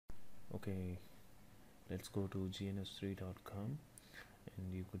Okay, let's go to GNS3.com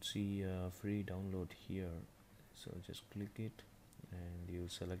and you could see free download here. So just click it and you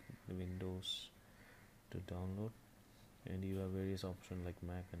select the Windows to download, and you have various options like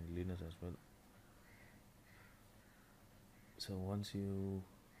Mac and Linux as well. So once you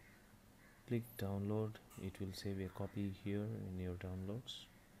click download, it will save a copy here in your downloads.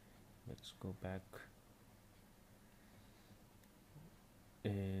 Let's go back,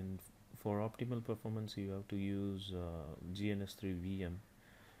 and for optimal performance you have to use GNS3 VM,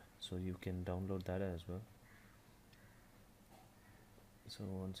 so you can download that as well. So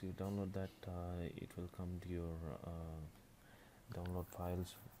once you download that, it will come to your download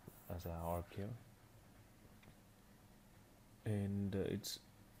files as a arc here, and it's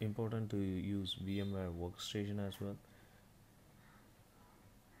important to use VMware Workstation as well.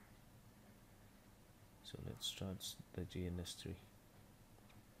 So let's start the GNS3.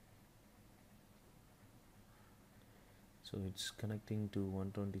 So it's connecting to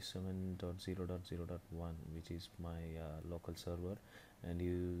 127.0.0.1, which is my local server, and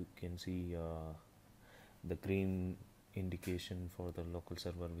you can see the green indication for the local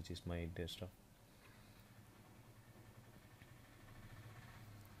server, which is my desktop.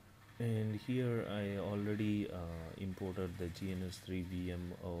 And here I already imported the GNS3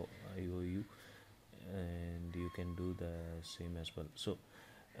 VM IOU, and you can do the same as well. So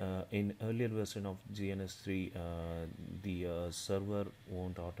in earlier version of GNS3, the server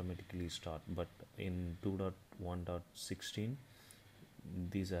won't automatically start, but in 2.1.16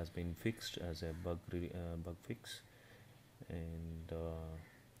 this has been fixed as a bug fix. And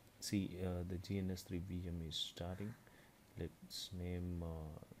see, the GNS3 VM is starting. Let's name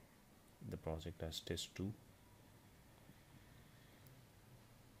the project as test2.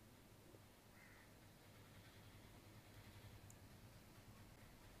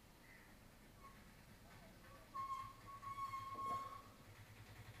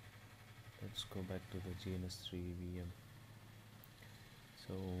 Let's go back to the GNS3 VM.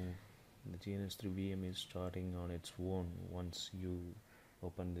 So the GNS3 VM is starting on its own once you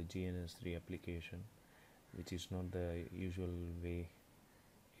open the GNS3 application, which is not the usual way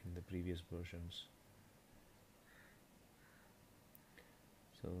in the previous versions.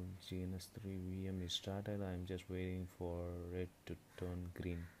 So GNS3 VM is started. I'm just waiting for it to turn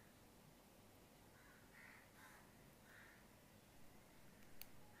green.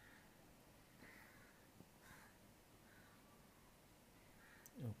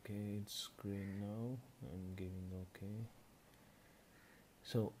 Okay, it's green now. I'm giving okay.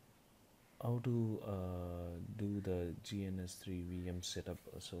 So how to do the GNS3 VM setup?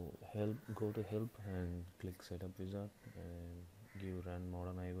 So go to help and click setup wizard and give run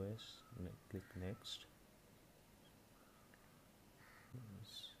modern iOS. Click next.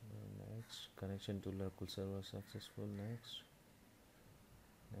 Next, connection to local server successful. Next.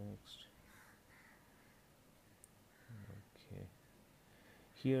 Okay.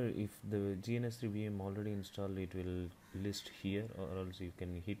 Here, if the GNS3 VM already installed, it will list here, or else you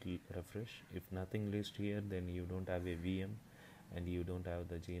can hit refresh. If nothing list here, then you don't have a VM and you don't have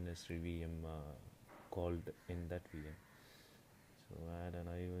the GNS3 VM called in that VM. So add an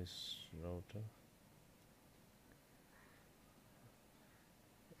iOS router.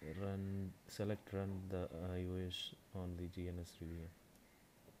 Select run the iOS on the GNS3 VM.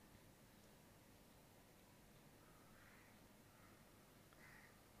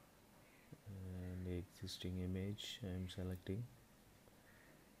 And the existing image I'm selecting.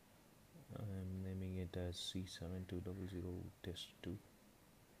 I'm naming it as C7200 test2.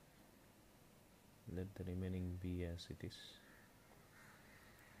 Let the remaining be as it is.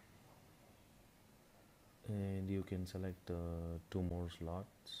 And you can select 2 more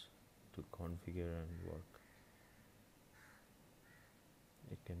slots to configure and work.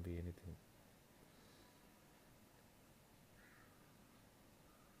 It can be anything.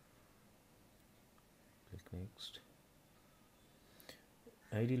 Click next.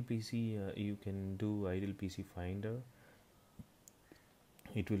 Ideal PC, you can do ideal PC finder.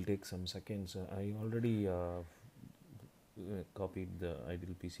 It will take some seconds. I already copied the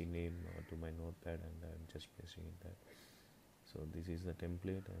ideal PC name to my notepad, and I'm just pasting it there. So this is the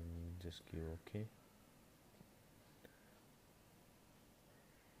template, and just give OK.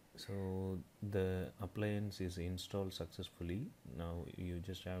 So the appliance is installed successfully. Now you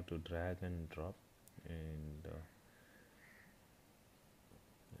just have to drag and drop, and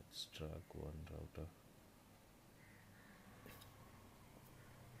let's drag one router.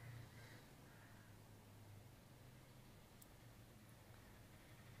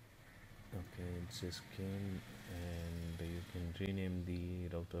 Okay, it just came, and you can rename the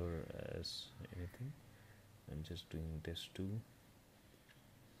router as anything. I'm just doing test 2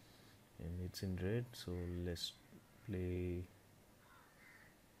 and it's in red, so let's play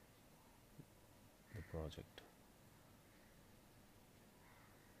the project.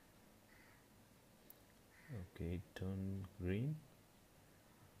 Okay, turn green.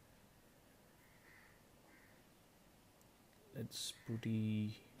 Let's put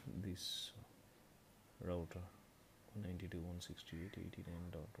this router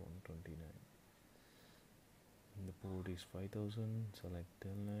 192.168.89.129. The port is 5000. Select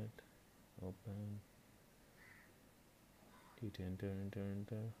telnet, open, hit enter.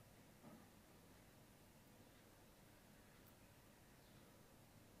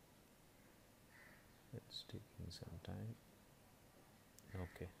 It's taking some time.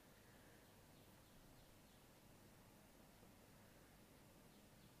 Okay,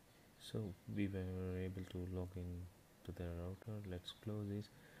 so we were able to log in to the router. Let's close this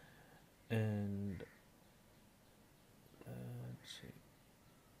and let's see.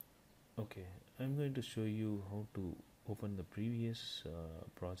 Okay, I'm going to show you how to open the previous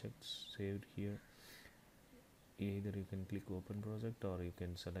projects saved here. Either you can click open project or you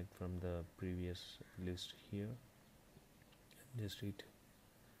can select from the previous list here. Just hit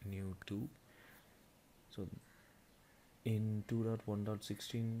new 2. So in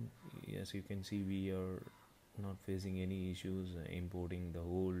 2.1.16, as you can see, we are not facing any issues importing the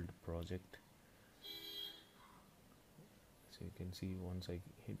old project. So you can see once I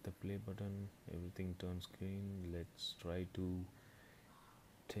hit the play button, everything turns green. Let's try to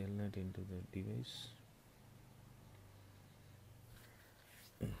telnet into the device.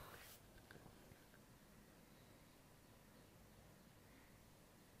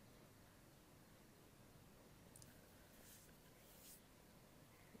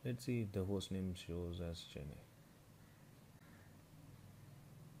 Let's see if the host name shows as Chennai.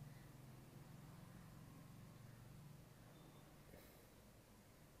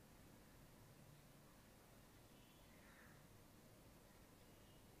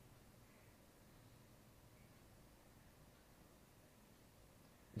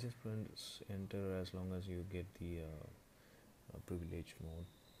 Just press enter as long as you get the privilege mode.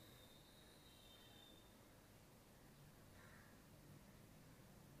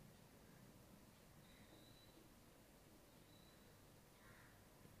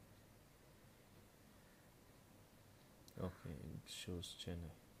 Okay, it shows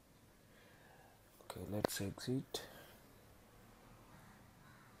Chennai. Okay, let's exit.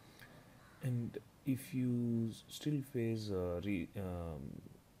 And if you still face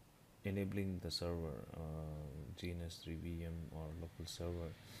enabling the server, GNS3 VM or local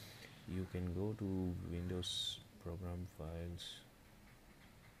server, you can go to Windows Program Files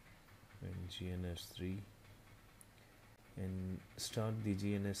and GNS3 and start the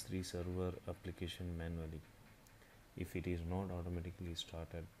GNS3 server application manually. If it is not automatically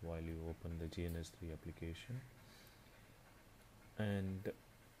started while you open the GNS3 application, and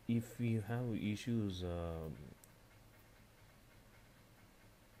if you have issues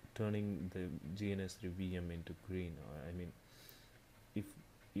turning the GNS3 VM into green, I mean, if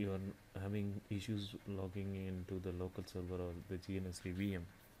you are having issues logging into the local server or the GNS3 VM,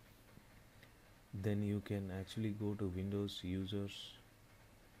 then you can actually go to Windows Users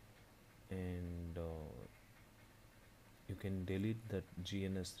and you can delete that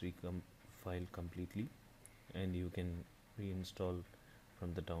GNS3 file completely and you can reinstall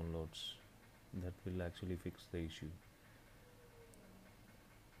from the downloads. That will actually fix the issue.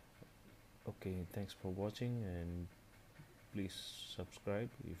 Okay, thanks for watching and please subscribe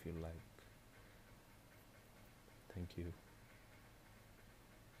if you like. Thank you.